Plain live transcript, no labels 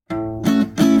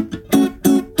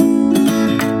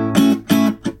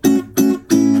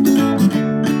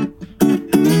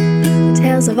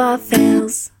of Our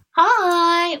Fails.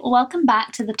 Hi, welcome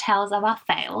back to the Tales of Our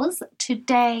Fails.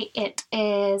 Today it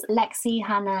is Lexi,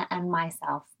 Hannah and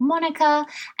myself, Monica,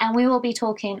 and we will be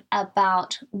talking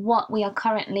about what we are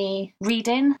currently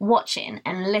reading, watching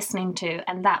and listening to,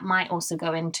 and that might also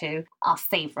go into our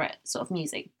favourite sort of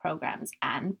music programmes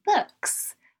and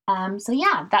books. So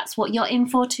yeah, that's what you're in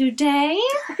for today.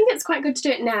 I think it's quite good to do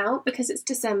it now because it's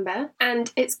December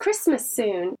and it's Christmas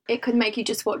soon. It could make you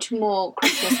just watch more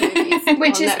Christmas movies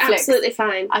Which on is Netflix. absolutely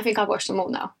fine. I think I've watched them all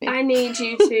now. Yeah. I need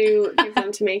you to give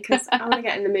them to me because I want to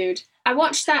get in the mood. I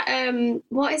watched that,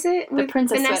 what is it? The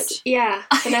Princess Vanessa, Switch. Yeah,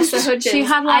 Vanessa Hudgens. She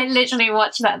had I literally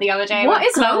watched that the other day. What with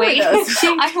is wrong Chloe. with us?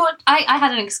 I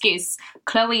had an excuse.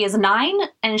 Chloe is 9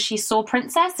 and she saw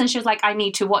Princess and she was like, I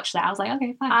need to watch that. I was like,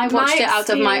 okay, fine. I watched it out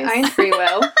of my own free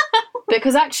will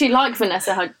because I actually like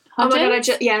Vanessa Hudgens. Oh my god,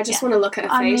 I just want to look at her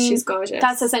face. I mean, She's gorgeous.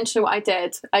 That's essentially what I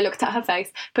did. I looked at her face,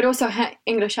 but also her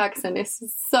English accent is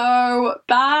so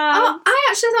bad. Oh, I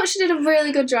actually thought she did a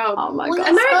really good job. Oh my Well, god.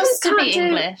 it's Americans supposed to be can't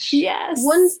do- English. Yes.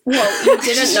 Well, you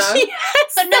didn't know.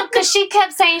 Yes. But no, because she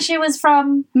kept saying she was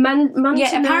from...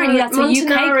 Yeah, apparently that's a UK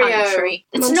country.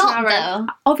 It's not, though.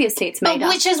 Obviously, it's made But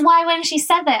up. which is why when she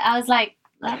said that, I was like,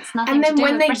 that's nothing And to then do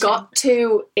when with they Britain. got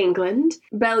to England,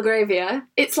 Belgravia,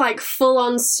 it's like full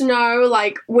on snow,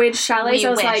 like weird chalets. We I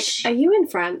was wish. like, are you in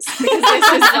France? Because this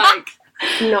is like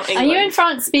not England. Are you in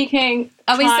France speaking?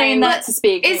 Are we saying that- to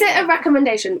speak? Is it a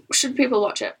recommendation? Should people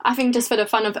watch it? I think just for the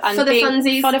fun of and For the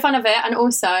funsies. for the fun of it, and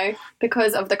also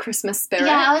because of the Christmas spirit.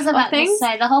 Yeah, I was of about to things.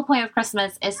 say, the whole point of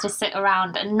Christmas is to sit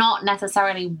around and not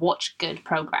necessarily watch good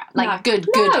programs. Like, No. good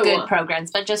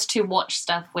programs, but just to watch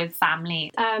stuff with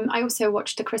family. I also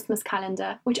watched the Christmas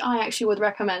calendar, which I actually would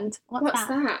recommend. What's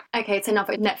that? Okay, it's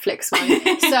another Netflix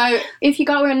one. So if you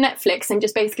go on Netflix and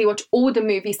just basically watch all the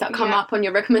movies that come Yeah. up on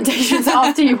your recommendations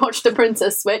after you watch The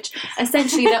Princess Switch,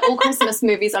 essentially they're all Christmas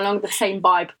movies along the same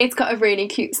vibe. It's got a really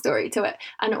cute story to it,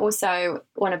 and also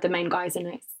one of the main guys in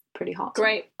it is pretty hot.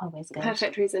 Great. Always good.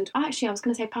 Perfect reason. Actually, I was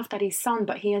going to say Puff Daddy's son,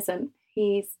 but he isn't.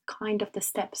 He's kind of the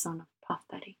stepson of Puff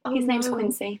Daddy. Oh, His name's no.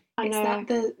 Quincy. I Is know.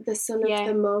 that the son Yeah. of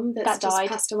the mum that's That just died.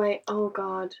 passed away? Oh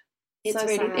god. It's So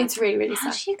really, sad. it's really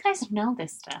How sad. do you guys know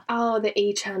this stuff? Oh, the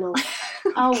E channel.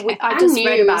 Oh, I And just read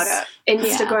news. about it.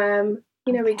 Instagram.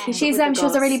 You know, we Okay. keep She up with the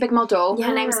was a really goss. big model. Yeah.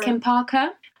 Her name's Kim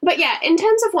Parker. But yeah, in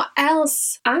terms of what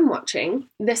else I'm watching,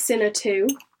 The Sinner 2.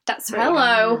 That's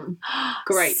Hello.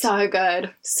 Great. So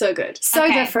good. So good. So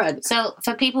Okay. different. So,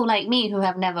 for people like me who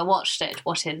have never watched it,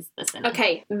 what is the cinema?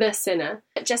 Okay, The Sinner.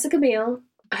 Jessica Biel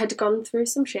had gone through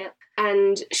some shit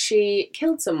and she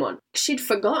killed someone. She'd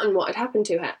forgotten what had happened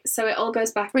to her. So it all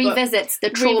goes back. Revisits the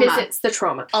trauma Revisits the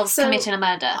trauma. Of So- committing a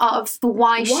murder. of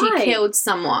why she Why? killed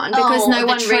someone because Oh, no the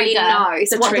one really trigger. knows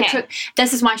The what the trigger.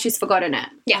 this is why she's forgotten it.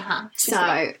 Yeah. Uh-huh.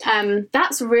 So,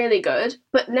 That's really good.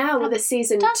 But now with a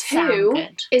season Does sound 2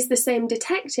 good. is the same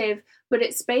detective, but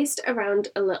it's based around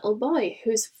a little boy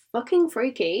who's fucking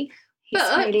freaky, he's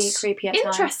but really creepy at times.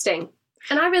 interesting.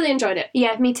 And I really enjoyed it.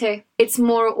 Yeah, me too. It's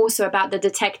more also about the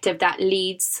detective that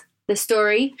leads the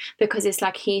story because it's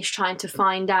like he's trying to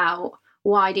find out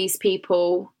why these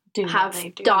people Do what have they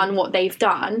do. done what they've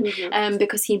done Mhm.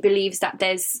 because he believes that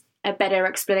there's a better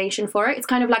explanation for it. It's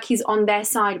kind of like he's on their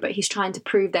side, but he's trying to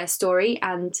prove their story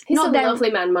and He's not a their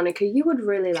lovely man, Monica. You would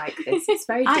really like this. It's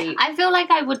very deep. I feel like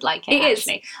I would like it, It is.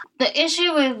 actually. The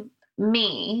issue with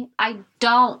me, I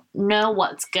don't know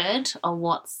what's good or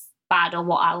what's bad or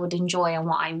what I would enjoy and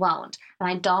what I won't. And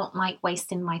I don't like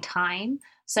wasting my time.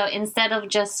 So instead of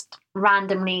just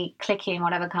randomly clicking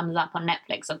whatever comes up on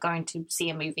Netflix or going to see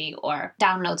a movie or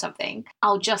download something,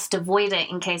 I'll just avoid it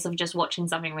in case of just watching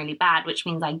something really bad, which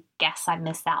means I guess I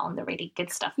missed out on the really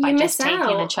good stuff by You just miss taking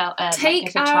out.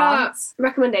 Take a our chance.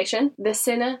 recommendation, The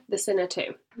Sinner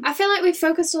 2. I feel like we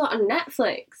focused a lot on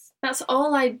Netflix. That's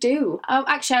all I do. Oh,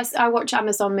 actually, I watch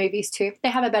Amazon movies too. They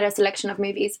have a better selection of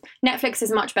movies. Netflix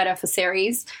is much better for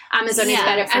series. Amazon is Yeah,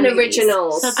 better for and movies.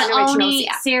 originals. So the And originals, only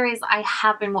yeah. series I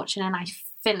have been watching and I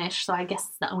finished, so I guess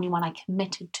the only one I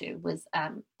committed to was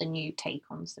the new take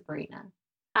on Sabrina.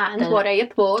 And The- what are your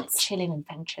The thoughts? Chilling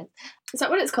Adventures. Is that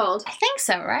what it's called? I think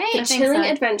so, right? The I think Chilling so.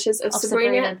 Adventures of Of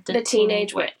Sabrina, the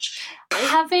Teenage Witch.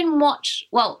 Having watched,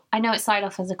 well, I know it started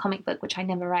off as a comic book, which I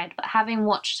never read, but having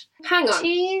watched Hang on.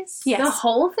 Cheese. Yes. The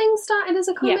whole thing started as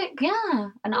a comic? Yeah,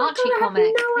 an Oh my Archie God, I had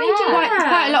comic. no yeah. idea.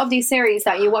 Quite a lot of these series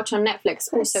that you watch on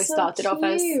Netflix also That's so started off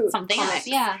as cute. Something comics. else,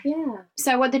 yeah. Yeah.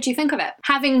 So what did you think of it?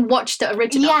 Having watched the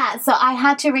original. Yeah, so I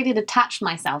had to really detach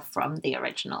myself from the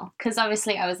original because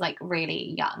obviously I was like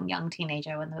really young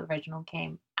teenager when the original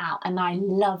came out, and I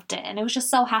loved it. And it was just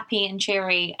so happy and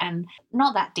cheery and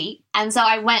not that deep. And so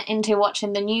I went into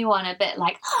watching the new one a bit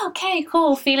like, oh, okay,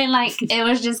 cool, feeling like it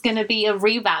was just going to be a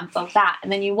revamp of that.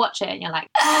 And then you watch it and you're like,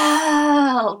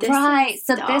 oh, right,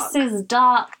 so this is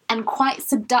dark and quite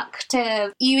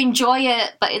seductive. You enjoy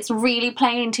it, but it's really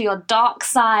playing to your dark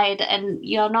side and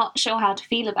you're not sure how to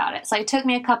feel about it. So it took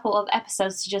me a couple of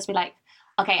episodes to just be like,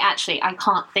 okay, actually, I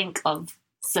can't think of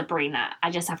Sabrina. I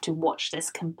just have to watch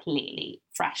this completely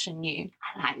fresh and new.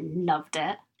 And I loved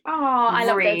it. Oh, I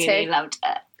loved it too. Really loved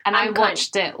it. And I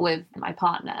watched it with my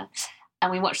partner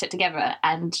and we watched it together,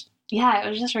 and yeah, it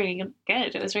was just really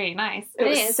good. It was really nice. It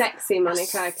was sexy,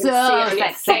 Monica. I can so see it on your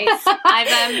sexy. face.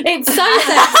 It's so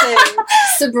sexy.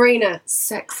 Sabrina,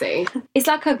 sexy. It's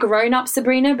like a grown-up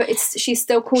Sabrina, but she's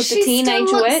still called the teenage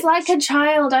still witch. looks like a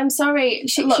child. I'm sorry.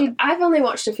 I've only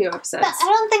watched a few episodes. But I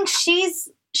don't think she's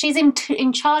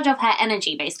in charge of her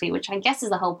energy, basically, which I guess is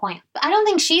the whole point. But I don't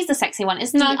think she's the sexy one.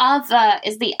 It's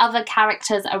the other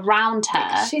characters around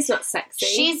her. She's not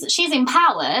sexy. She's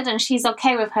empowered and she's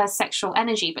okay with her sexual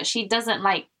energy, but she doesn't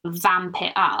like vamp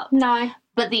it up. No.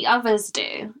 But the others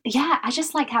do. Yeah, I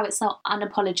just like how it's so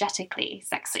unapologetically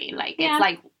sexy. Like, it's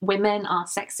like women are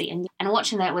sexy. And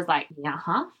watching it was like,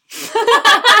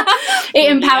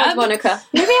 It empowered Monica.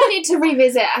 Maybe I need to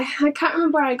revisit. I can't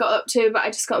remember where I got up to, but I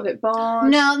just got a bit bored.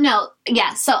 No.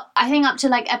 Yeah, so I think up to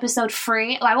like episode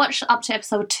 3. I watched up to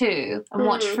episode 2 and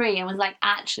watched 3 and was like,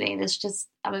 actually,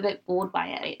 I'm a bit bored by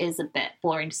it. It is a bit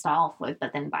boring to start off with,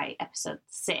 but then by episode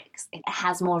 6, it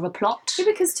has more of a plot. Yeah,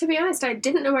 because to be honest, I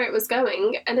didn't know where it was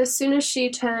going, and as soon as she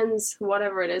turns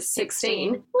whatever it is,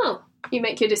 16, well, you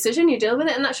make your decision, you deal with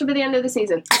it, and that should be the end of the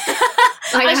season.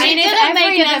 Every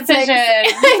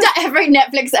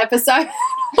Netflix episode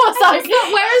was like,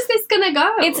 where is this gonna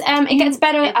go? It gets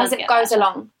better as it goes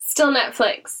along. Still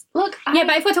Netflix. Look, but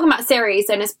if we're talking about series,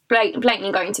 then it's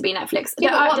blatantly going to be Netflix.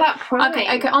 Yeah, but what about Prime?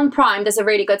 Okay, on Prime, there's a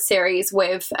really good series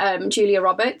with Julia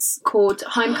Roberts called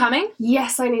Homecoming.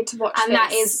 Yes, I need to watch and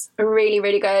that is really,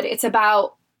 really good. It's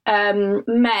about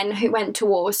men who went to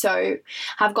war, so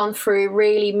have gone through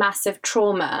really massive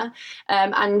trauma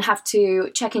and have to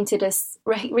check into this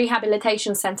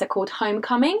rehabilitation centre called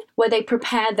Homecoming, where they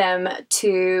prepare them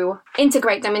to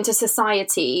integrate them into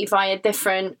society via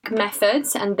different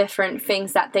methods and different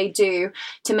things that they do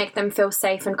to make them feel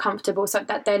safe and comfortable, so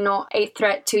that they're not a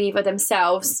threat to either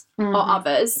themselves or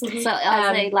others. So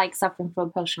are they like suffering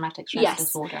from post-traumatic stress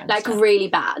disorder? Like stuff? Really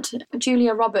bad.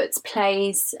 Julia Roberts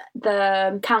plays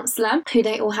the counsellor who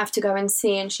they all have to go and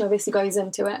see, and she obviously goes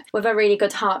into it with a really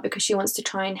good heart because she wants to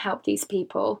try and help these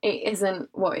people. It isn't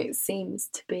what it seems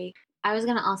to be. I was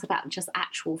going to ask about just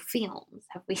actual films.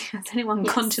 Has anyone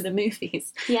gone to the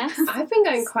movies? Yes. I've been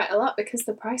going quite a lot because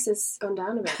the price has gone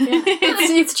down a bit. Yeah.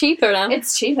 it's cheaper now.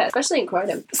 It's cheaper, especially in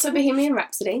Croydon. So Bohemian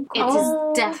Rhapsody. It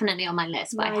is definitely on my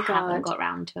list, but I haven't got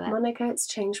round to it. Monica, it's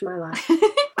changed my life.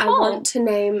 I want to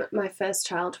name my first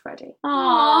child Freddie.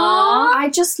 Aww.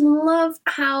 I just love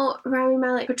how Rami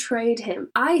Malek portrayed him.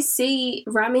 I see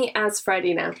Rami as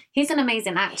Freddie now. He's an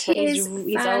amazing actor. He's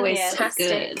always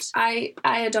good. I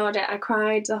adored it. I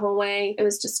cried the whole way. It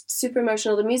was just super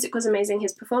emotional. The music was amazing.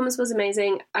 His performance was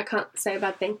amazing. I can't say a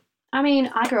bad thing. I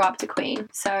mean, I grew up to Queen,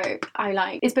 so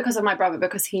it's because of my brother,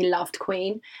 because he loved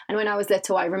Queen. And when I was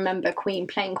little, I remember Queen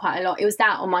playing quite a lot. It was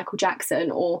that or Michael Jackson,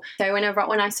 so when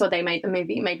I saw they made the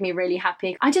movie, it made me really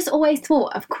happy. I just always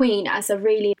thought of Queen as a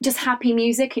really just happy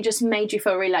music. It just made you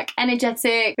feel really like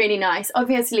energetic, really nice.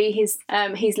 Obviously,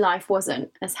 his life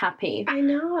wasn't as happy. I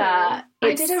know.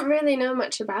 I didn't really know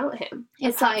much about him.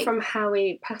 It's like from how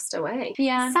he passed away.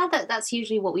 Yeah. It's sad that that's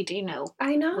usually what we do know.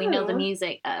 I know. We know the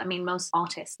music. Most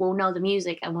artists will know the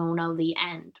music and we'll know the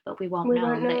end, but we won't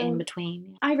know the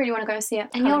in-between. I really want to go see it.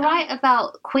 And you're right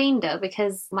about Queen, though,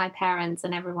 because my parents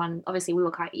and everyone, obviously we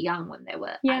were quite young when they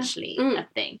were actually a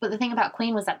thing. But the thing about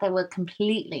Queen was that they were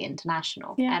completely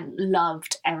international and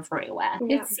loved everywhere.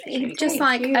 Yeah, it's just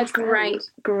like a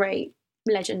great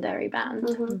legendary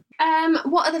band.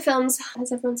 What other films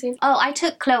has everyone seen? Oh, I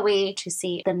took Chloe to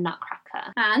see The Nutcracker,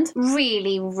 and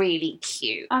really, really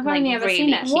cute. I've only ever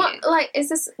seen it. Cute. What is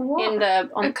this? What?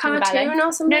 A cartoon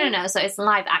or something? No. So it's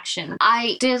live action.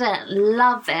 I didn't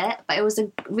love it, but it was a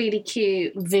really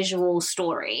cute visual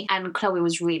story, and Chloe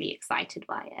was really excited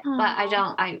by it.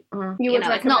 Aww. But you would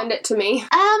recommend it to me?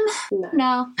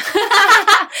 No.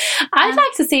 I'd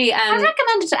like to see. I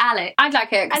recommend it to Alec. I'd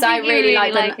like it because I really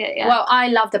like it. Yeah. Well, I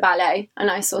love the ballet,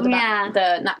 and I saw the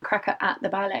Nutcracker at the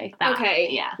ballet.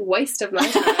 Okay, waste of my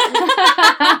time.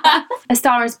 A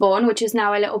Star is Born, which is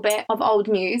now a little bit of old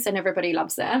news and everybody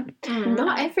loves it.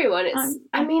 Not everyone.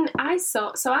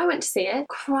 I went to see it,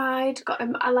 cried, I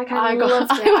loved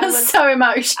it. I was so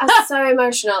emotional. I was so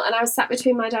emotional, and I was sat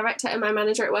between my director and my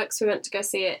manager at work, so we went to go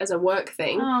see it as a work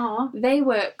thing. Aww. They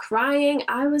were crying,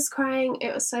 I was crying,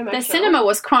 it was so emotional. The cinema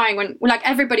was crying when, like,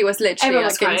 everybody was literally Everyone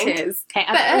was in crying. tears. Okay,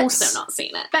 I've also not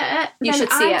seen it. But You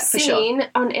should see it for sure. I've seen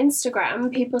on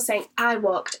Instagram people saying, I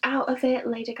walked out of it,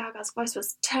 Lady Gaga's voice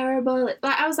was terrible.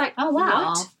 Like, I was like, Oh, wow.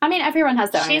 what? I mean, everyone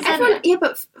has their own She's opinion. Everyone, yeah,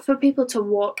 but for people to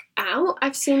walk out,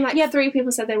 I've seen 3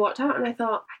 people said they walked out, and I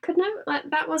thought, I could never,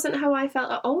 that wasn't how I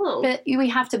felt at all. But we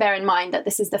have to bear in mind that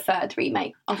this is the 3rd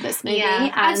remake of this movie. Yeah.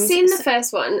 and I've seen the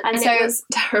first one, and so- it was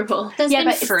terrible. There's Yeah, been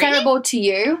but it's 3? terrible to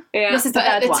you. Yeah, This is the but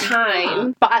at 3rd the one.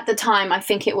 time, But at the time, I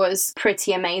think it was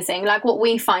pretty amazing. Like, what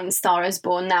we find Star is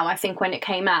Born now, I think when it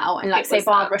came out, and like, It say was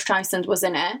Barbara Streisand was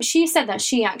in it, she said that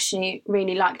she actually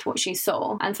really liked what she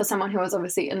saw. And for someone who was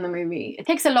obviously in the movie, it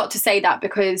takes a lot to say that,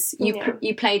 because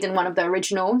you played in one of the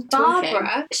originals.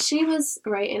 Barbara, she was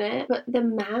great in it, but the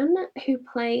man who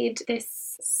played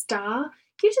this star,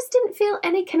 you just didn't feel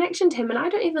any connection to him. And I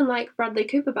don't even like Bradley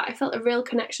Cooper, but I felt a real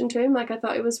connection to him. Like, I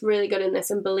thought he was really good in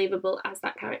this and believable as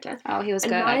that character. Oh, he was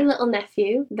And good. my little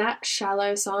nephew, that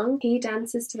Shallow song, he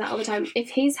dances to that all the time. If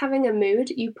he's having a mood,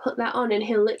 you put that on and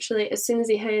he'll literally, as soon as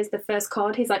he hears the first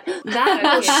chord, he's like, that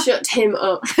will shut him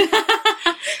up.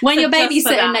 When So you're just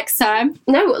for babysitting that. next time.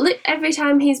 No, every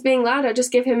time he's being loud, I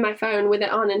just give him my phone with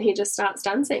it on and he just starts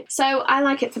dancing. So I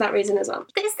like it for that reason as well.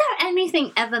 Is there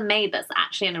anything ever made that's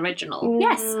actually an original?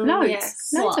 Yes, loads.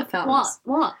 Yes. Loads What? of films.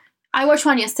 What? I watched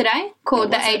one yesterday called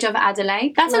What The was Age of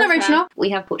Adelaide. That's an Love original. We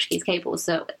have Portuguese cable,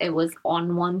 so it was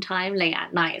on one time late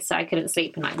at night, so I couldn't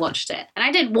sleep and I watched it. And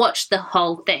I did watch the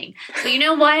whole thing. But you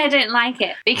know why I didn't like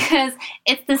it? Because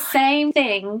it's the same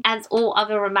thing as all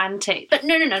other romantic. But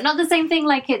no, not the same thing,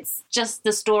 like it's just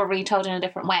the story told in a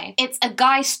different way. It's a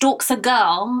guy stalks a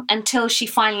girl until she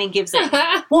finally gives in.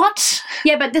 What?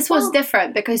 Yeah, but this was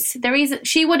different because the reason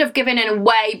she would have given in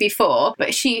way before,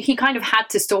 but he kind of had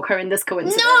to stalk her in this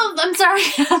coincidence. No, I'm sorry,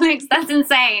 Alex, that's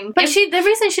insane. But the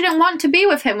reason she didn't want to be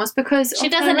with him was because She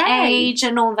of doesn't her age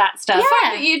and all that stuff.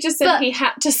 Yeah. You just said But- he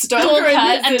had to stalk Stalk her in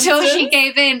her this until she instance.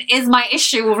 gave in is my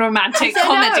issue with romantic So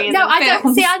comedies no, and I don't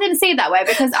films. see. I didn't see it that way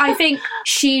because I think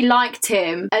she liked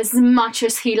him as much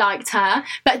as he liked her.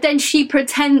 But then she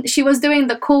was doing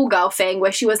the cool girl thing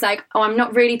where she was like, "Oh, I'm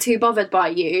not really too bothered by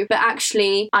you, but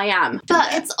actually, I am."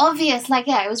 But it's obvious,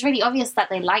 it was really obvious that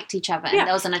they liked each other and Yeah.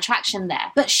 there was an attraction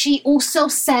there. But she also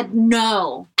said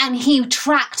no. And he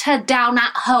tracked her down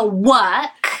at her work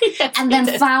and then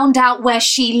found out where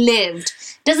she lived.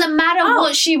 Doesn't matter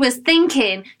what she was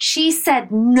thinking, she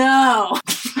said no.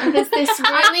 There's this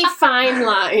really fine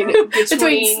line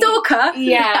Between stalker,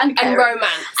 and and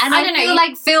romance. And I I don't know, feel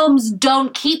like films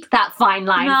don't keep that fine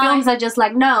line. No. Films are just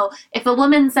like, no, if a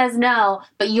woman says no,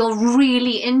 but you're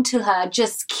really into her,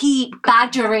 just keep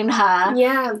badgering her.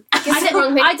 Yeah.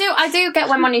 I do get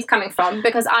where money's coming from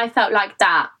because I felt like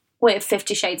that with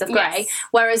 50 Shades of Grey, Yes.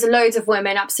 whereas loads of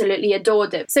women absolutely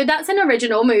adored it. So that's an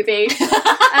original movie.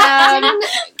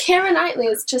 Keira Knightley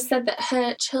has just said that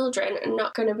her children are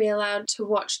not going to be allowed to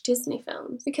watch Disney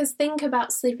films because think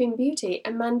about Sleeping Beauty.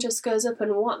 A man just goes up and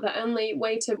the only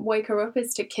way to wake her up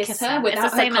is to kiss her It's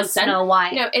without the same her as consent. Snow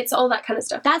White. You know, it's all that kind of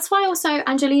stuff. That's why also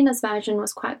Angelina's version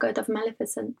was quite good of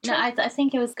Maleficent. No, I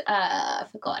think it was, I've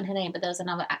forgotten her name, but there was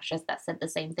another actress that said the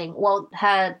same thing. Well,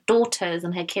 her daughters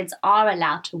and her kids are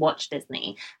allowed to watch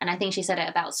Disney, and I think she said it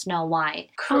about Snow White.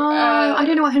 I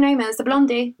don't know what her name is. The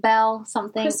blondie. Belle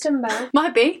something. Kristen Bell.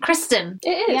 Might be. Kristen. It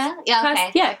is. Yeah,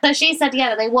 okay. Yeah. So she said,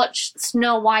 that they watched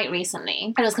Snow White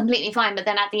recently, and it was completely fine, but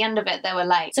then at the end of it, they were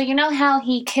like, so you know how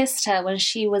he kissed her when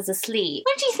she was asleep?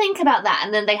 What do you think about that?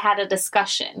 And then they had a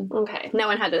discussion. Okay. No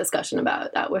one had a discussion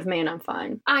about that with me and I'm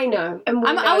fine. I know. And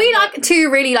Are we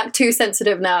too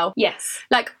sensitive now? Yes.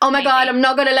 Like, oh my Maybe. god, I'm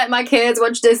not going to let my kids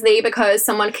watch Disney because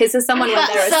someone kisses someone when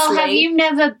they're So asleep. have you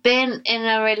never been in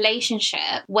a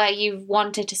relationship where you've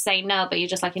wanted to say no, but you're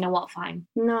just like, you know what, fine?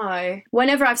 No.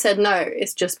 Whenever I've said no,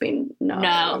 it's just been no.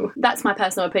 No. That's my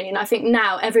personal opinion. I think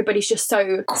now everybody's just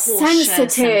so Cautious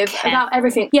sensitive and about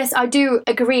everything. Yes, I do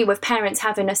agree with parents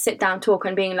having a sit-down talk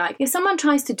and being like, if someone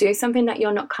tries to do something that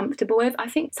you're not comfortable with, I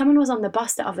think someone was on the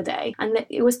bus the other day and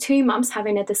it was 2 mums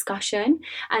having a discussion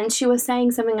and she was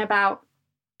saying something about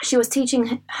she was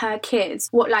teaching her kids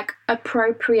what like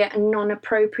appropriate and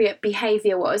non-appropriate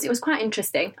behaviour was. It was quite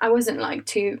interesting. I wasn't like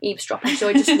too eavesdropping, so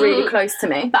it was just really close to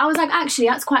me. But I was like, actually,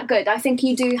 that's quite good. I think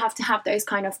you do have to have those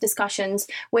kind of discussions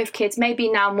with kids, maybe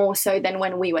now more so than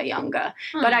when we were younger.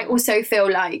 But I also feel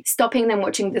like stopping them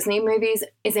watching Disney movies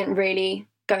isn't really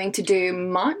going to do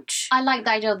much. I like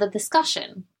the idea of the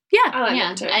discussion. Yeah. I like Yeah,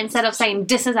 that too. instead of saying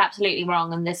this is absolutely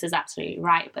wrong and this is absolutely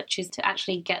right, but choose to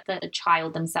actually get the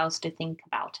child themselves to think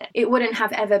about it. It wouldn't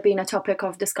have ever been a topic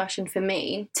of discussion for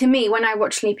me. To me, when I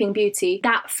watched Sleeping Beauty,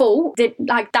 that fault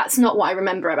that's not what I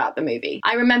remember about the movie.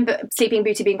 I remember Sleeping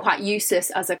Beauty being quite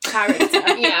useless as a character.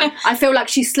 Yeah. I feel like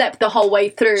she slept the whole way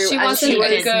through. She and wasn't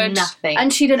really did good. nothing.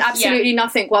 And she did absolutely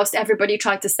nothing whilst everybody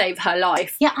tried to save her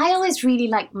life. Yeah, I always really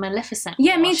liked Maleficent.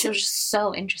 Yeah, more. me She too. was just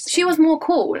so interesting. She was more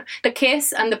cool. The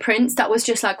kiss and the prince, that was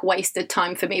just like wasted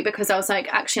time for me, because I was like,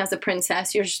 actually, as a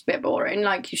princess, you're just a bit boring.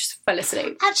 Like, you just fell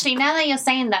asleep. Actually, now that you're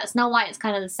saying that, Snow White is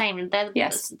kind of the same.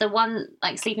 Yes. The one,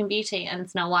 like Sleeping Beauty and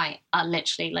Snow White, are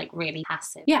literally like really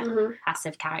passive. Yeah.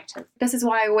 Passive characters. This is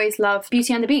why I always love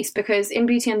Beauty and the Beast, because in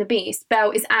Beauty and the Beast, Belle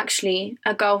is actually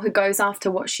a girl who goes after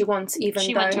what she wants, even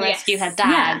She though... went to rescue her Yes. dad.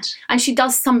 Yeah. And she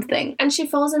does something. And she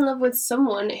falls in love with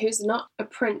someone who's not a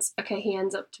prince. Okay, he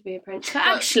ends up to be a prince. But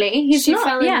actually, he's she not.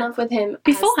 fell in Yeah. love with him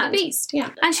Beforehand. as the Beast. Yeah.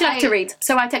 And she liked to read,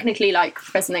 so I technically like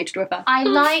resonated with her. I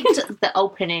liked the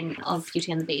opening of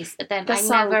Beauty and the Beast, but then The I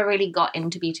song. never really got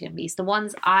into Beauty and the Beast. The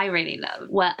ones I really loved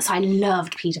were, so I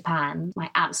loved Peter Pan, my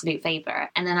absolute favourite,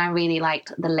 and then I really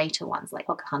liked the later ones like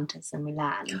Pocahontas and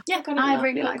Mulan. Yeah, I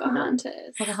really like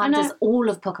Pocahontas. Pocahontas, all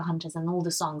of Pocahontas and all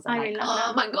the songs. I'm I like, really oh like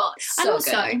them. my god, And so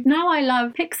also, good. now I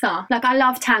love Pixar. Like, I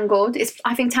love Tangled.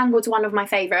 I think Tangled's one of my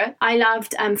favourite. I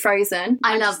loved Frozen.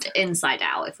 I loved Inside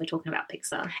Out, if we're talking about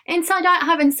Pixar. Inside Out, I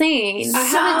haven't seen. I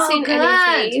haven't seen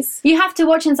any of these. You have to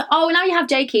watch Inside. Oh, now you have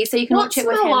Jakey, so you can What's watch it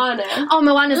with Moana? him. Oh,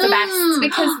 Moana's the best. Mm.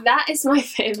 Because that is my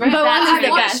favourite. Moana's I the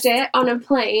watched best. it on a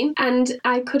plane and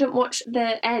I couldn't watch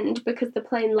the end because the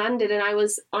plane landed and I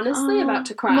was honestly about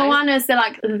to cry. Moana's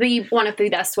the one of the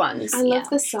best ones. I love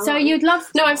the song. So you'd love.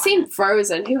 No, I've seen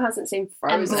Frozen. Who hasn't seen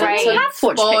Frozen? Brave. You have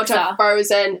watched Bored of Pixar.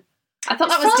 Frozen. I thought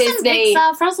that was Frozen Disney.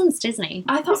 Pixar, Frozen's Disney.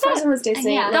 I thought Is it? Frozen was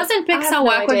Disney. Yeah. Doesn't I have Pixar no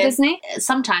work with idea. Disney?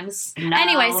 Sometimes. No.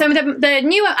 Anyway, so the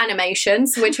newer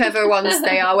animations, whichever ones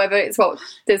they are, whether it's Walt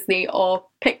Disney or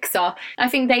Pixar, I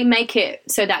think they make it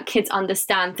so that kids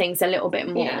understand things a little bit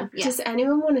more. Yeah. Yeah. Does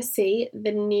anyone want to see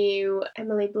the new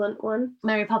Emily Blunt one?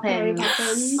 Mary Poppins. Mary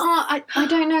Poppins. Oh, I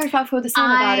don't know if I feel the same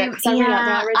about it, because I really like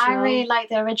the original. I really like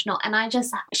the original, and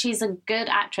she's a good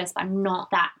actress, but I'm not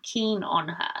that keen on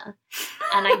her,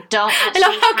 and I don't I actually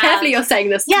love how have- carefully you're saying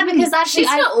this. Yeah, because actually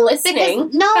She's not listening.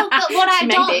 because, no, but what I She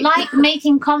may don't be. like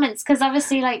making comments, because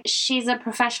obviously, like, she's a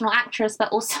professional actress,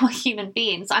 but also a human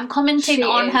being. So I'm commenting She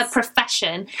on her is.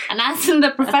 profession, and as in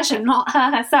the profession, not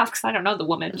her herself, because I don't know the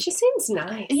woman. She seems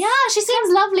nice. Yeah, she seems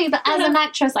lovely, but as an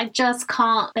actress, I just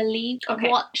can't believe Okay.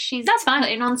 what she's That's fine.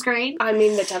 putting on screen. I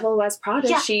mean, The Devil Wears Prada.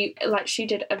 Yeah. She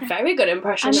did a very good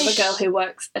impression And of a girl who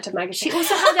works at a magazine. She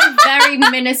also had a very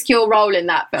minuscule role in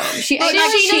that film. She ate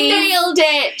like she cheese. nailed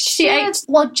it. She ate.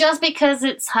 Well, just because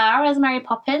it's her as Mary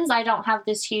Poppins, I don't have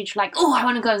this huge, like, oh, I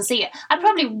want to go and see it. I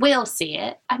probably will see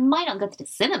it. I might not go to the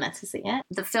cinema to see it.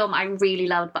 The film I really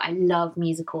loved, but I love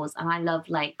musicals, and I love,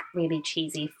 like, really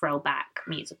cheesy throwback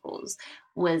musicals,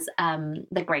 was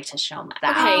The Greatest Showman.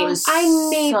 That Okay, was I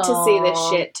need to see this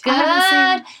shit. good. I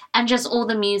haven't And just all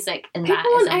the music in People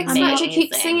that is on X amazing. Factor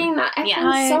keep singing that effing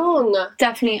Yeah. song.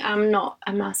 Definitely, I'm not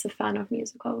a massive fan of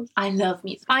musicals. I love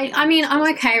music. I mean, I'm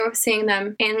okay with seeing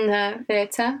them in the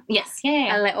theatre Yes,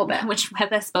 yeah. a little bit. Which where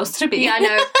they're supposed to be. Yeah, I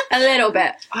know, a little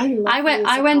bit.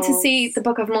 I went to see The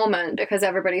Book of Mormon because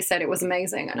everybody said it was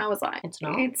amazing, and I was like, It's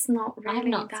not. It's not really. I have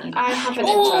not that seen it. I haven't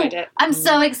Oh, enjoyed it. I'm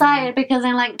so excited because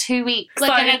in like 2 weeks we're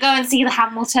Sorry. gonna go and see the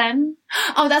Hamilton.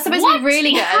 Oh, that's supposed to What? be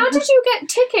really good. How did you get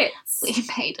tickets? We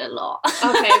paid a lot. Okay,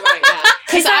 right, yeah.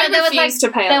 Because I There was, refused to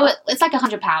pay a There lot. it's like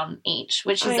 £100 each,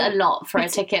 which is Oh, yeah. a lot for a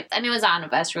ticket. And it was our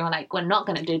anniversary. We're like, we're not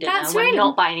going to do dinner. That's We're really-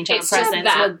 not buying each other It's just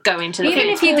presents. that. We're going to the Even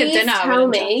film. if you did Please dinner, I tell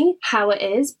wouldn't me how it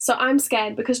is. So I'm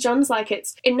scared because John's like,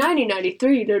 it's in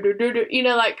 1993, you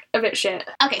know, like a bit shit.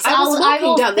 Okay, so I was I will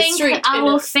walking down the think. street I in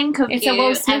will a- think of It's you a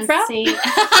Will Smith and rap? see.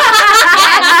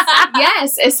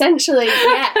 Yes, essentially,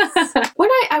 yes. When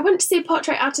I went to see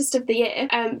Portrait Artist of the Year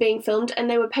being filmed, and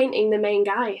they were painting the main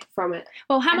guy from it,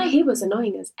 Well, and he was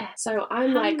annoying as F. So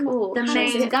I'm like, oh, The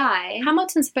main guy.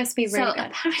 Hamilton's supposed to be really So good.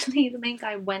 apparently the main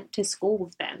guy went to school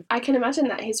with them. I can imagine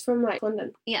that he's from like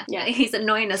London. Yeah, Yeah. He's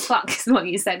annoying as fuck. Is what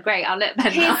you said. Great, I'll let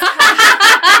Ben know.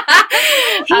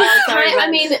 He's sorry, I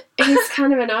Ben. mean, he's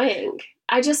kind of annoying.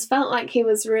 I just felt like he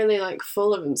was really like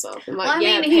full of himself. And, like, Well, I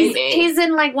yeah, mean, pay me. he's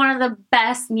in like one of the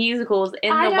best musicals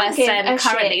in I the don't West give End a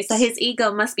currently, shit. so his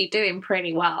ego must be doing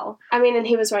pretty well. I mean, and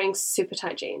he was wearing super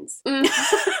tight jeans.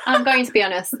 I'm going to be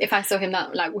honest, if I saw him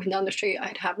that like walking down the street,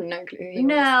 I'd have no clue who he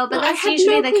was. No, but No, I that's had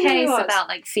usually no the clue who he case was. about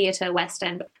like theatre West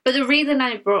End. But the reason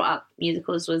I brought up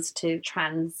musicals was to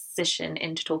transition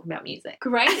into talking about music.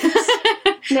 Great.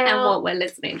 And Now, what we're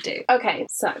listening to. okay,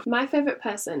 so my favourite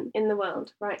person in the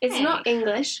world, right, is Hey. not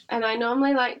English, and I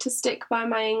normally like to stick by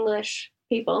my English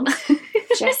people.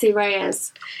 Jessie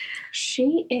Reyes.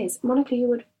 She is, Monica, you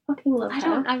would fucking love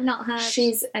her. I've not heard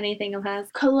She's anything of hers.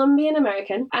 Colombian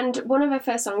American, and one of her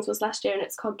first songs was last year, and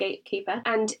it's called Gatekeeper,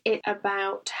 and it's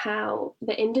about how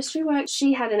the industry works.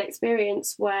 She had an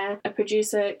experience where a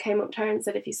producer came up to her and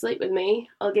said, if you sleep with me,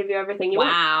 I'll give you everything you want.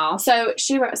 Wow. So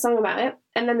she wrote a song about it,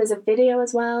 and then there's a video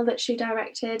as well that she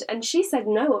directed, and she said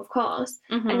no, of course,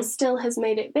 and still has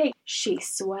made it big. She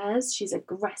swears, she's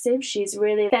aggressive, she's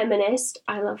really feminist.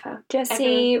 I love her.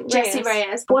 Jessie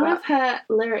Reyes. One of her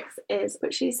lyrics is,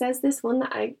 but she says this one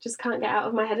that I just can't get out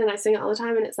of my head, and I sing it all the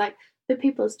time, and it's like, the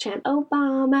people's chant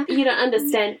Obama. You don't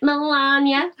understand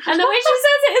Melania. And the way she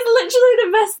says it is literally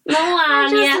the best. I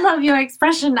Melania. just love your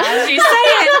expression now as you say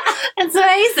it. It's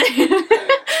amazing.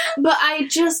 But I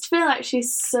just feel like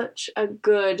she's such a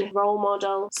good role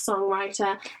model,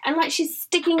 songwriter, and like she's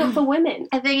sticking up for women.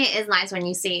 I think it is nice when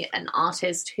you see an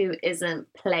artist who isn't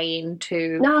playing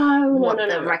to No.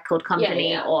 the record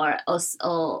company Yeah. or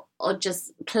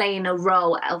just playing a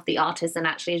role of the artist and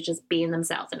actually just being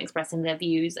themselves and expressing their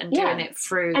views and doing it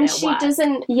through And their she work.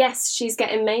 doesn't, yes, she's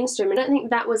getting mainstream. I don't think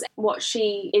that was what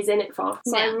she is in it for.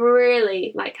 So I Yeah.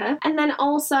 really like her. And then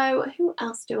also, who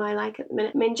else do I like at the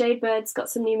minute? I mean, Jade Bird's got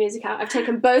some new music out. I've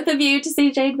taken both of you to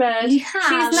see Jade Bird. You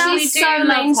have. She's We do so love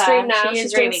mainstream her. now. She She's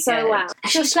is doing really so good. well.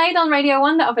 She played on Radio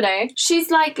 1 the other day.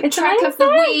 She's like It's track of the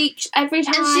amazing. week every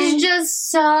time. And she's just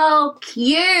so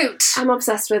cute. I'm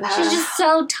obsessed with her. She's just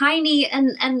so tiny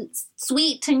and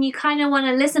sweet, and you kind of want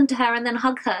to listen to her and then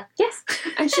hug her. Yes,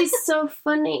 and she's so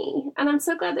funny, and I'm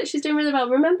so glad that she's doing really well.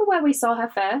 Remember where we saw her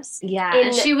first? Yeah, In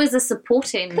and she was a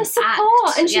supporting The support,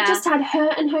 act. and she Yeah. just had her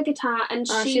and her guitar, and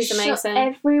Oh, she she's shut amazing.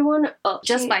 everyone up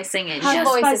just She- by singing. her Her Yeah.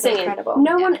 voice voice is is singing. incredible.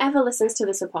 No Yeah. one ever listens to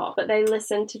the support, but they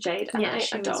listen to Jade, and Yeah, I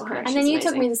she was adore her. great. And then She's you took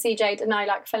amazing. me to see Jade, and I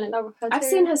like fell in love with her. I've too.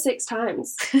 seen her 6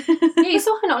 times. Yeah, you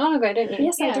saw her not long ago, didn't you?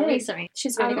 Yes, I Yeah, did. recently.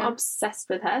 She's really I'm good. obsessed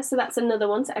with her, so that's another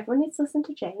one. So everyone needs to listen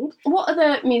to Jade. What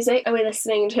other music are we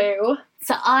listening to?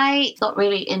 So I got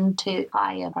really into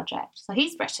Fire Project. So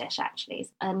he's British, actually.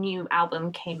 A new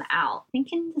album came out, I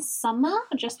think in the summer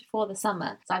or just before the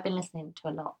summer. So I've been listening to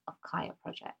a lot of Kaya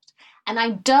Project. And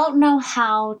I don't know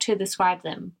how to describe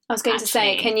them. I was going to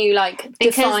say, actually. can you like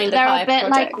Because define the they're Kaya a bit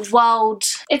project? like world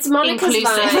It's Monica's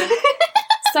inclusive. vibe.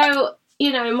 So,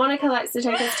 you know, Monica likes to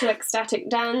take us to ecstatic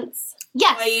dance,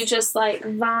 Yes. where you just like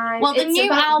vibe. Well, the It's new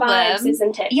about album- vibes,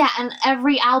 isn't it? Yeah, and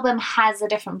every album has a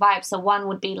different vibe. So one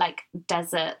would be like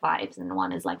desert vibes, and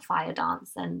one is like fire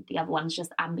dance, and the other one's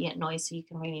just ambient noise, so you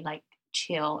can really like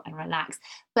chill and relax.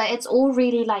 But it's all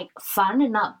really like fun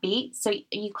and upbeat, so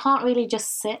you can't really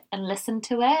just sit and listen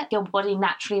to it. Your body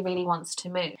naturally really wants to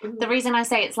move. Mhm. The reason I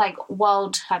say it's like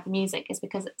world type of music is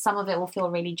because some of it will feel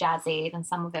really jazzy, and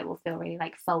some of it will feel really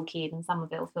like folky, and some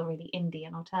of it will feel really indie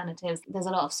and alternatives. There's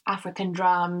a lot of African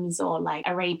drums or like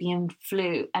Arabian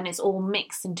flute, and it's all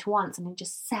mixed into once, and it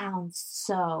just sounds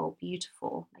so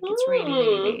beautiful. Like it's really,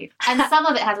 really. And some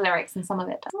of it has lyrics, and some of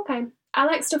it doesn't. Okay. I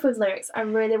like stuff with lyrics. I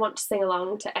really want to sing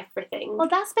along to everything. Well,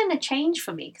 that's been a change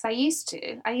for me because I used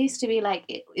to be like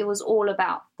it was all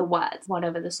about the words,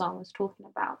 whatever the song was talking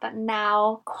about. But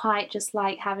now, quite just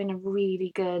like having a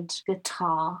really good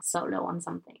guitar solo on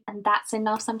something, and that's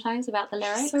enough sometimes about the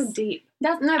lyrics. so deep.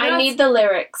 No, but I need the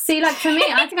lyrics. See, like for me,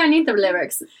 I think I need the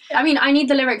lyrics. I mean, I need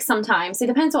the lyrics sometimes. It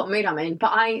depends what mood I'm in, but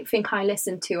I think I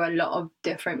listen to a lot of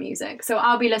different music. So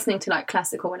I'll be listening to like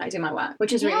classical when I do my work,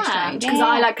 which is really Yeah, strange because yeah.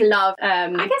 I like love.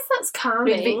 I guess that's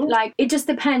calming. Like it just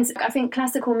depends. I think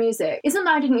classical music. It's not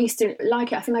that I didn't used to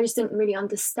like it. I think I just didn't really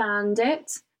understand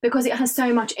it. Because it has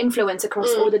so much influence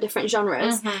across all the different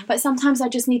genres. Mhm. But sometimes I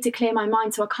just need to clear my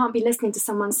mind so I can't be listening to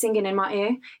someone singing in my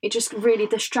ear. It just really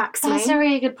distracts That's me. a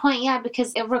really good point, yeah,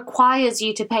 because it requires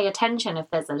you to pay attention if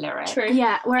there's a lyric. True.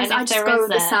 Yeah, whereas And I if just there go with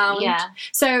the isn't, sound. yeah.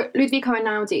 So Ludovico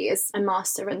Einaudi is a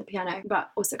master in the piano, but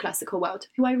also classical world,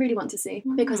 who I really want to see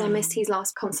because I missed his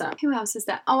last concert. Who else is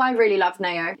there? Oh, I really love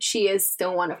Neo. She is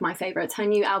still one of my favourites. Her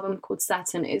new album called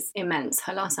Saturn is immense.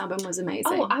 Her last album was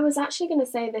amazing. Oh, I was actually going to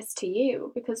say this to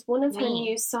you because because one of her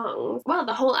new songs, well,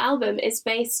 the whole album is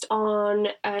based on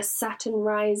Saturn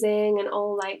rising and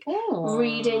all like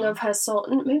reading of her soul.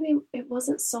 Maybe it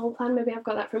wasn't Soul Plan. Maybe I've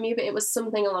got that from you, but it was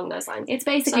something along those lines. It's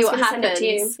basically what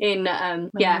happens in when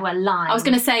you align. I was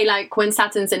going to say like when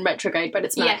Saturn's in retrograde, but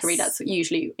it's Mercury that's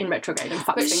usually in retrograde and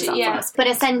fucks things up for us. But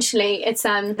essentially, it's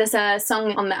there's a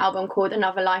song on the album called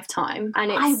Another Lifetime,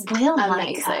 and it's amazing.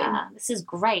 Like her. This is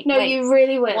great. No, you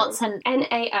really will. What's her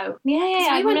NAO?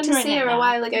 Yeah, we went to see her a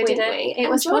while ago, didn't we? It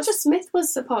was Georgia Smith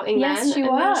was supporting them. Yes, she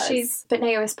was. But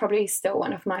Nao is probably still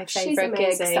one of my favourite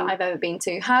gigs that I've ever been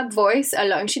to. Her voice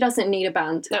alone, she doesn't need a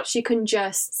band. No. She can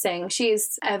just sing.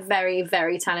 She's a very,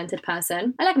 very talented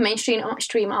person. I like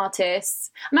mainstream artists.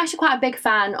 I'm actually quite a big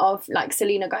fan of like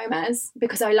Selena Gomez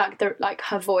because I like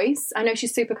her voice. I know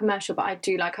she's super commercial, but I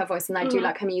do like her voice and I do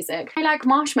like her music. I like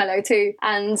Marshmello too,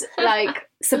 and like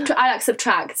I like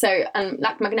Subtract, so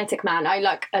like Magnetic Man, I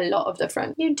like a lot of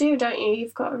different. You do, don't you?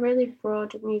 You've got a really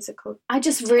broad musical I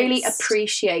just really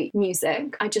appreciate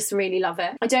music. I just really love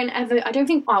it. I don't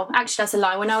think, oh, actually that's a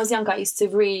lie. When I was younger, I used to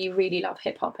really, really love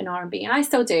hip hop and R&B, and I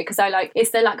still do because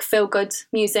it's the like feel good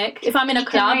music. If I'm in a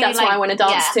club, really, that's what I want to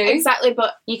dance to. Exactly,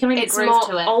 but you can really groove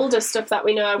to it. Older stuff that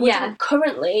we know.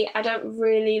 Currently, I don't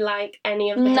really like any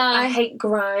of the. No, I hate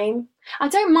grime. I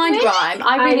don't mind grime.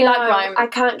 I really like grime. I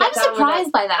can't get I'm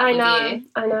surprised by that. I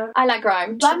know. I like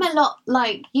grime. But I'm a lot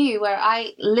like you, where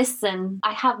I listen.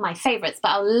 I have my favourites, but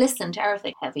I'll listen to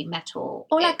everything heavy metal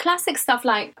or like classic stuff,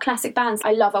 like classic bands.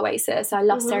 I love Oasis. I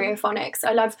love Stereophonics.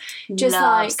 I love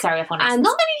Stereophonics. And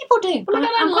not many people do. Oh my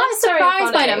God, I'm quite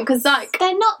surprised by them because like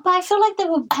they're not. But I feel like they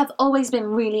have always been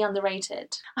really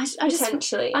underrated. I just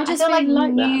feel like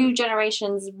new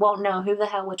generations won't know who the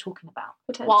hell we're talking about.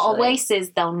 While Oasis,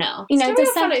 they'll know. You know,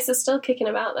 Stereophonics are still kicking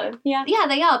about though. Yeah,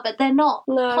 they are, but they're not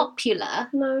popular.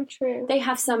 No, true. They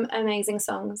have some amazing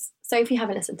songs. So if you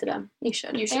haven't listened to them, you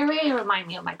should. They really remind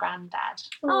me of my granddad.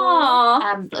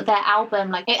 Aww. Their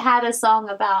album, like, it had a song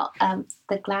about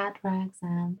the Glad Rags,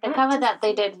 and the cover that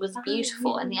they did was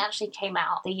beautiful, and it actually came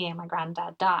out the year my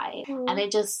granddad died. And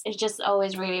it just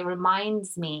always really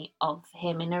reminds me of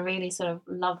him in a really sort of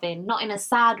loving, not in a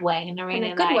sad way, in a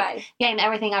really good way. Yeah, in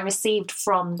everything I received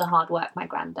from the hard work my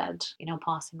granddad,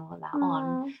 passing all of that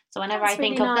on. So whenever I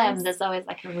think of them, there's always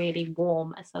like a really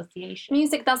warm association.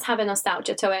 Music does have a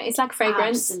nostalgia to it. It's like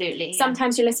fragrance. Absolutely.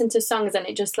 Sometimes you listen to songs and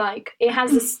it just like it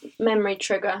has this memory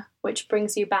trigger which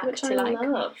brings you back to like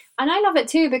love. And I love it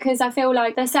too because I feel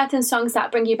like there's certain songs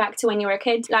that bring you back to when you were a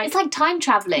kid. Like it's like time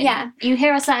traveling. Yeah. You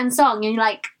hear a certain song and you're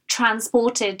like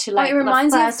transported to like it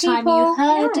reminds the first time you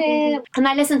heard it. And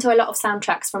I listen to a lot of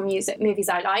soundtracks from movies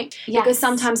I like because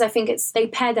sometimes I think they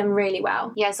pair them really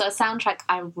well. Yeah, so a soundtrack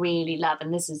I really love,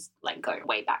 and this is like going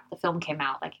way back. The film came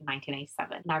out like in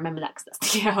 1987, and I remember that because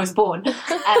that's the year I was born.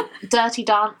 Dirty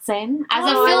Dancing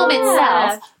as a film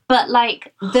itself. But,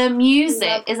 like, the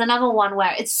music is another one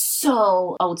where it's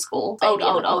so old school. Old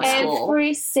school.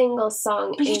 Every single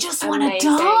song but you just want to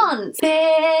dance.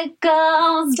 Big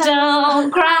girls don't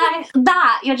cry.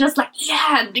 That, you're just like,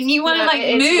 yeah. And you want to, like,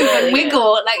 move really and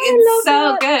wiggle. Good. Like, it's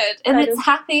so good. And it's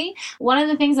happy. One of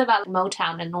the things about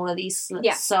Motown and all of these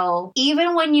so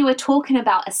even when you were talking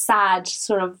about a sad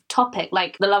sort of topic,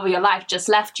 like the love of your life just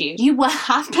left you were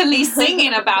happily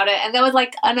singing about it. And there was,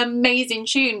 like, an amazing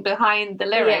tune behind the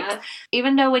lyrics. Yeah.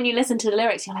 Even though when you listen to the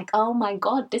lyrics, you're like, oh my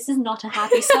God, this is not a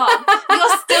happy song.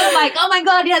 You're still like, oh my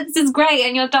God, yeah, this is great.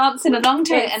 And you're dancing along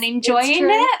to it and enjoying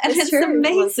it. And it's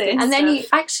amazing. And then you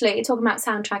actually, talking about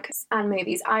soundtracks and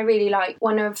movies, I really like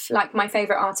one of like my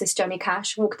favourite artists, Johnny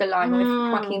Cash, Walk the Line with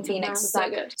Joaquin Phoenix. Was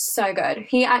like so good.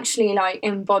 He actually like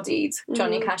embodied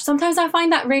Johnny Cash. Sometimes I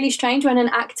find that really strange when an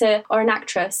actor or an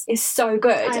actress is so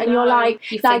good. And you're like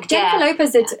Jennifer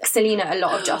Lopez did Selena a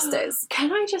lot of justice.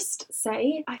 Can I just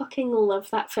say, I fucking love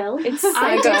that film. It's so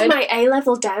I good. did my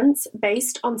A-level dance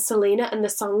based on Selena and the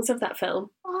songs of that film.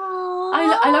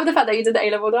 I love the fact that you did the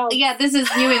A-level dance. Yeah, this is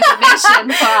new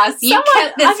information for us. You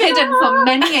kept this hidden for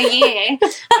many a year.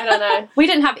 I don't know. We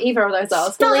didn't have either of those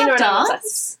dolls. Selena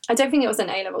dance? I don't think it was an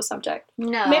A-level subject.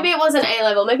 No. Maybe it wasn't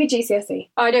A-level. Maybe GCSE.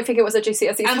 Oh, I don't think it was a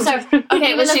GCSE I'm subject. sorry.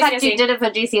 Okay, it was the fact you did it for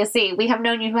GCSE. We have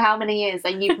known you for how many years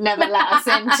and you've never let us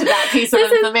into that piece of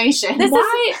information.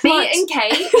 Why? Me and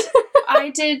Kate,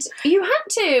 I did... You had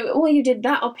to. Well, you did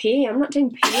that or PE. I'm not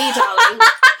doing PE, darling.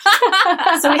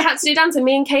 So we had to do dance and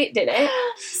me and Kate did it.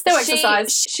 Still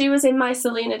exercise. She was in my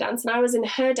Selena dance and I was in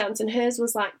her dance and hers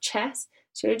was like chess.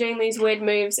 So we were doing these weird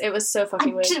moves. It was so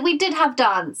fucking weird. We did have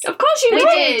dance. Of course you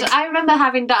did. I remember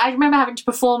having to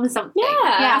perform something.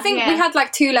 Yeah. I think we had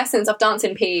like 2 lessons of dance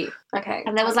in PE. Okay.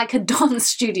 And there was like a dance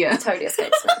studio. Totally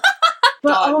escapes me.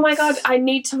 But oh my God, I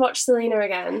need to watch Selena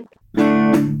again.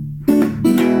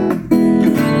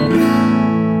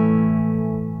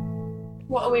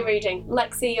 are we reading?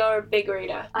 Lexi, you're a big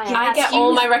reader. I get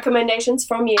all my recommendations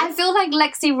from you. I feel like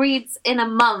Lexi reads in a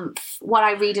month what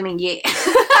I read in a year.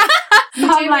 You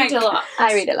do read a lot.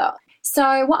 I read a lot.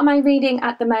 So what am I reading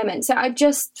at the moment? So I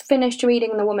just finished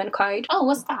reading The Woman Code. Oh,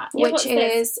 what's that? Which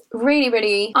is really,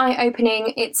 really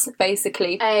eye-opening. It's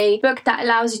basically a book that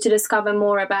allows you to discover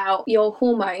more about your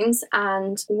hormones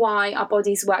and why our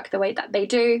bodies work the way that they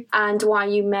do, and why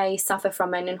you may suffer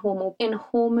from an hormonal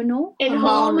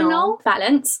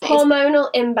balance. Hormonal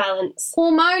imbalance.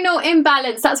 Hormonal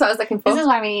imbalance. That's what I was looking for. This is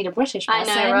why we need a British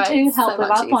person right? to help So with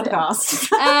much our easier. podcast.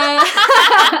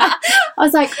 I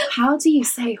was like, how do you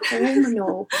say hormonal?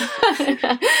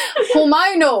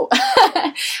 Hormonal.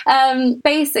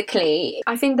 Basically,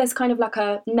 I think there's kind of like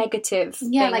a negative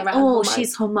thing around hormones.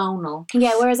 She's hormonal.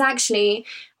 Yeah, whereas actually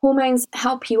hormones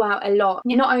help you out a lot,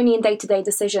 not only in day-to-day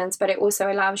decisions, but it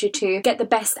also allows you to get the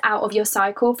best out of your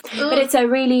cycle. But it's a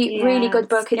really, really good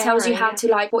book. It tells you how to,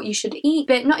 like, what you should eat,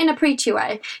 but not in a preachy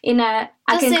way. In a,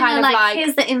 I Just can in kind a, of like,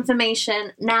 here's the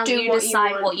information, now do you what you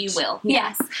decide want. what you will.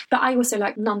 yes. But I also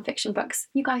like non-fiction books.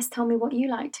 You guys tell me what you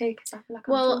like too, because I feel like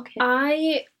I'm Well, talking.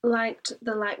 I liked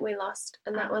The Light We Lost,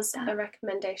 and that was that. a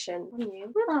recommendation from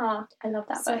you. Oh, I love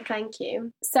that So book. thank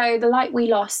you. So The Light We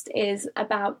Lost is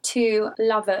about two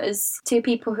lovers, two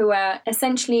people who are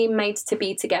essentially made to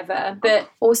be together, but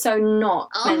also not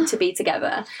meant to be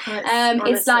together.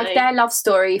 It's like honestly- their love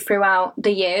story throughout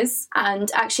the years,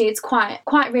 and actually it's quite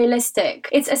realistic.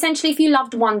 It's essentially, if you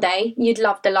loved one day, you'd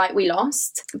love The Light We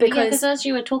Lost, Because as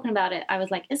you were talking about it, I was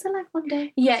like, is it like one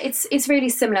day? yeah, it's really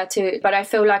similar to it, but I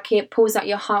feel like it pulls at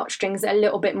your heartstrings a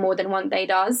little bit more than One Day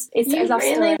does. It's You a love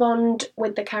really story. bond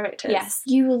with the characters. Yes.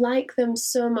 You like them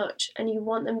so much and you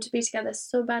want them to be together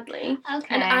so badly.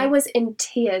 Okay. And I was in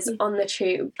tears on the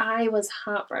tube. I was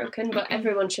heartbroken, but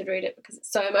everyone should read it because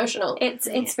it's so emotional. It's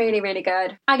really, really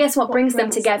good. I guess what brings them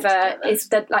together is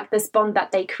that, like, this bond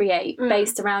that they create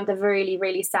based around a really,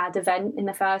 really sad event in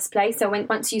the first place. So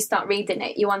once you start reading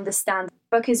it, you understand.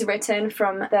 The book is written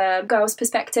from the girl's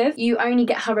perspective. You only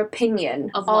get her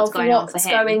opinion Of what's going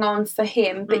on for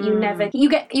him. but you never you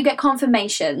get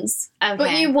confirmations. Okay.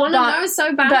 But you want to But- know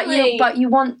so badly. But you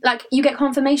want, like, you get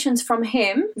confirmations from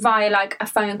him via, like, a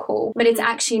phone call, but it's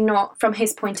actually not from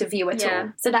his point of view at Yeah. all.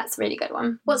 So that's a really good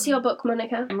one. What's your book,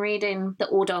 Monica? I'm reading The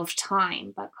Order of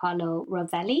Time by Carlo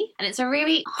Rovelli, and it's a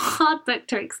really hard book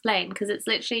to explain because it's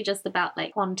literally just about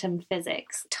like quantum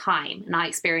physics, time, and our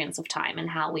experience of time, and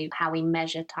how we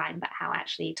measure time, but how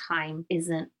actually time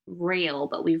isn't real,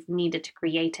 but we've needed to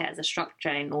create it as a structure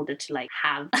in order to like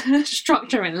have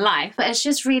structure in life. But it's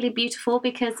just really beautiful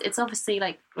because it's obviously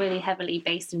like really heavily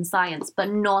based in science, but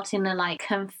not in a like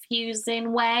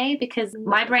confusing way, because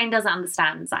my brain doesn't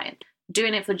understand science.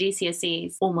 Doing it for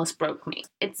GCSEs almost broke me.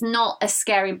 It's not a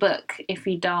scary book if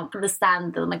you don't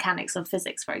understand the mechanics of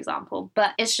physics, for example, but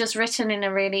it's just written in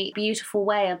a really beautiful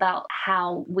way about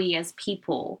how we as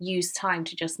people use time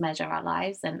to just measure our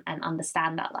lives and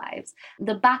understand our lives.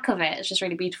 The back of it is just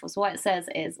really beautiful. So what it says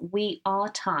is, we are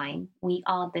time, we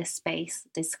are this space,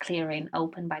 this clearing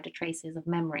opened by the traces of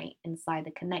memory inside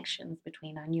the connections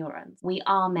between our neurons. We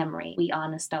are memory, we are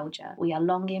nostalgia, we are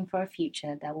longing for a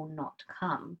future that will not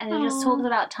come. And it just talks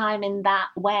about time in that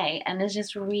way, and it's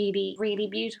just really, really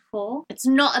beautiful. It's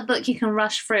not a book you can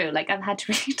rush through. Like, I've had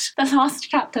to read the last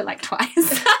chapter like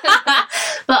twice.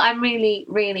 But I'm really,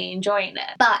 really enjoying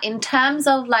it. But in terms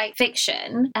of like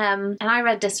fiction, and I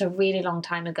read this a really long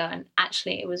time ago, and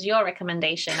actually it was your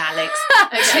recommendation, Alex,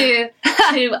 to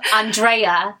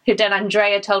Andrea, who then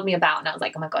Andrea told me about, and I was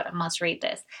like, oh my god, I must read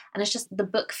this. And it's just The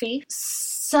Book Thief.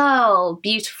 So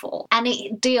beautiful, and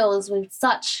it deals with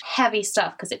such heavy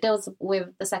stuff because it deals with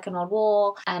the Second World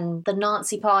War and the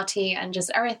Nazi Party and just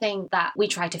everything that we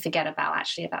try to forget about,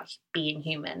 actually, about being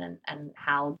human and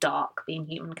how dark being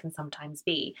human can sometimes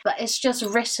be. But it's just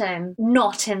written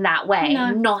not in that way,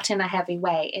 not in a heavy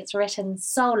way. It's written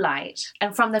so light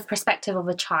and from the perspective of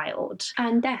a child.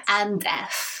 And death.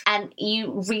 And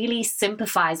you really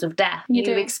sympathize with death. You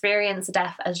do. Experience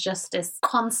death as just this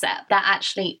concept that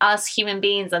actually us human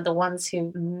beings are the ones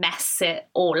who mess it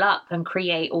all up and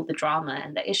create all the drama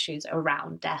and the issues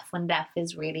around death, when death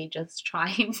is really just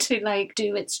trying to like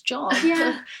do its job.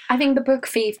 Yeah. I think The Book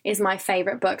Thief is my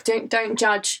favourite book. Don't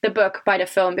judge the book by the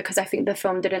film, because I think the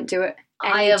film didn't do it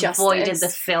any I avoided justice. the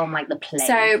film like the plague.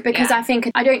 So, because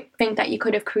Yeah. I don't think that you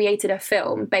could have created a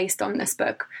film based on this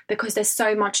book, because there's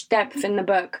so much depth in the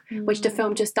book, which the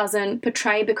film just doesn't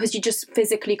portray, because you just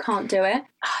physically can't do it.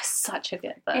 Oh, it's such a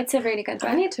good book. It's a really good book.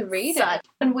 I need to read it.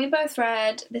 And we both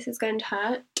read This Is Going to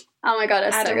Hurt. Oh my god,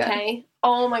 it's so Adam good. Kay.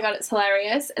 Oh my god, it's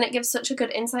hilarious, and it gives such a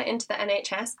good insight into the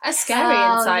NHS. A scary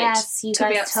insight. Yes, you to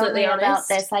be guys told absolutely me honest. about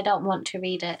this. I don't want to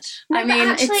read it. No, I mean, but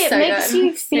actually, it's it so makes good. you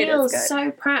It feel is good.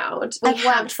 so proud. I've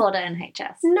worked for the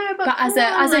NHS. No, but as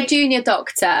come on, a like, junior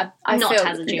doctor, I Not feel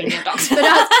as a junior doctor.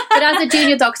 but as a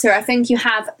junior doctor, I think you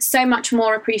have so much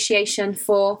more appreciation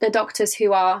for the doctors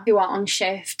who are on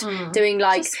shift, doing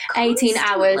like Just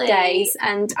 18-hour constantly. days,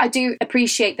 and I do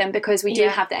appreciate them because we do Yeah.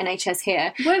 have the NHS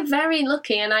here. We're very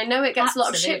lucky, and I know it gets a lot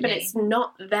of shit, but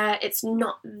Absolutely. it's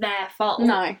not their fault.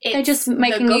 No, they're It's just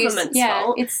making the use. government's Yeah,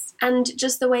 fault. it's And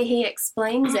just the way he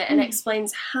explains it and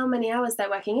explains how many hours they're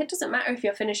working, it doesn't matter if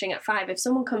you're finishing at 5. If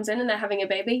someone comes in and they're having a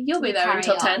baby, you'll be You there carry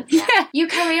until on. 10. Yeah. You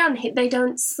carry on. They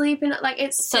don't sleep in it. Like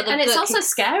it's So the and it's book also is-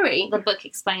 scary. The book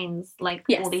explains like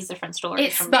Yes. all these different stories.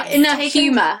 It's- from but being in a taken-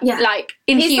 humour, yeah. like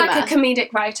in He's humour. like a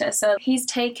comedic writer, so he's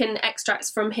taken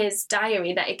extracts from his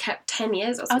diary that he kept 10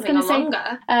 years or something or gonna say-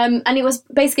 longer. And it was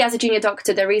basically, as a junior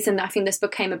doctor, the reason I think this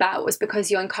book came about was because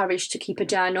you're encouraged to keep a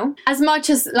journal. As much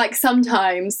as, like,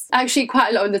 sometimes, actually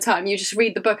quite a lot of the time, you just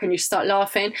read the book and you start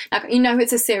laughing. Like, you know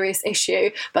it's a serious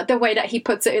issue, but the way that he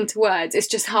puts it into words, it's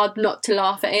just hard not to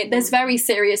laugh at it. There's very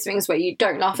serious things where you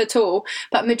don't laugh at all,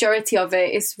 but majority of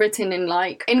it is written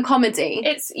in comedy.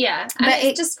 It's, yeah. And But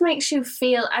it just makes you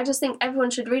feel, I just think everyone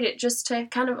should read it just to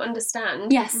kind of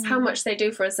understand Yes. how much they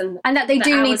do for us and And that they the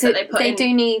do need hours to, that they put in.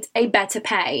 do need a better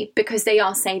pay because they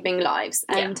are saving lives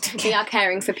and they are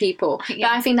caring for people. Yeah.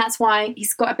 But I think that's why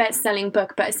he's got a best-selling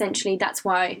book. But essentially, that's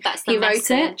why That's the he wrote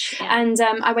message, it. yeah. And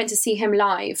I went to see him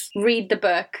live, read the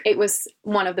book. It was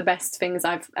one of the best things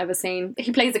I've ever seen.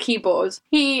 He plays the keyboard.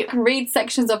 He reads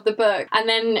sections of the book, and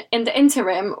then in the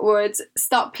interim would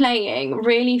start playing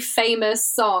really famous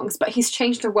songs. But he's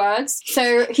changed the words.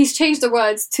 So he's changed the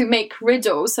words to make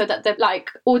riddles so that the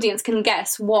audience can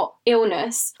guess what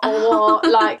illness or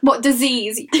what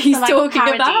disease he's So, like,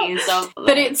 talking about. parodies of,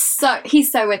 But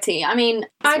he's so witty. I mean,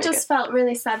 I it's very just felt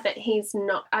really sad that he's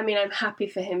not. I mean, I'm happy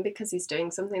for him because he's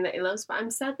doing something that he loves, but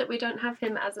I'm sad that we don't have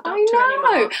him as a good. doctor I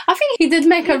know. anymore. I think he did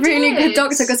make a He really good did.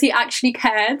 doctor because he actually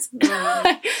cared.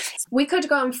 We could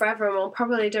go on forever and we'll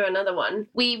probably do another one.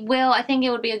 We will. I think it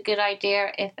would be a good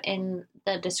idea if in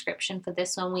the description for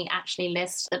this one we actually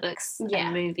list the books Yeah.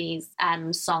 and movies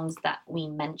and songs that we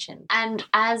mentioned. And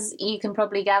as you can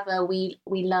probably gather, we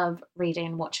love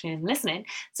reading, watching and listening.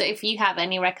 So if you have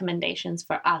any recommendations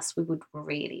for us, we would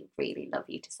really, really love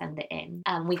you to send it in.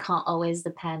 We can't always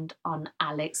depend on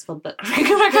Alex for book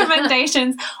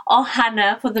recommendations or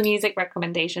Hannah for the music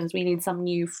recommendations. We need some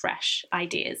new, fresh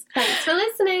ideas. Thanks for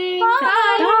listening.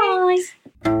 Bye.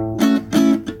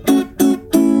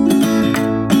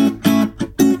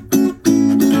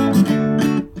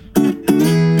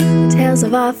 Tales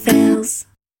of our fails.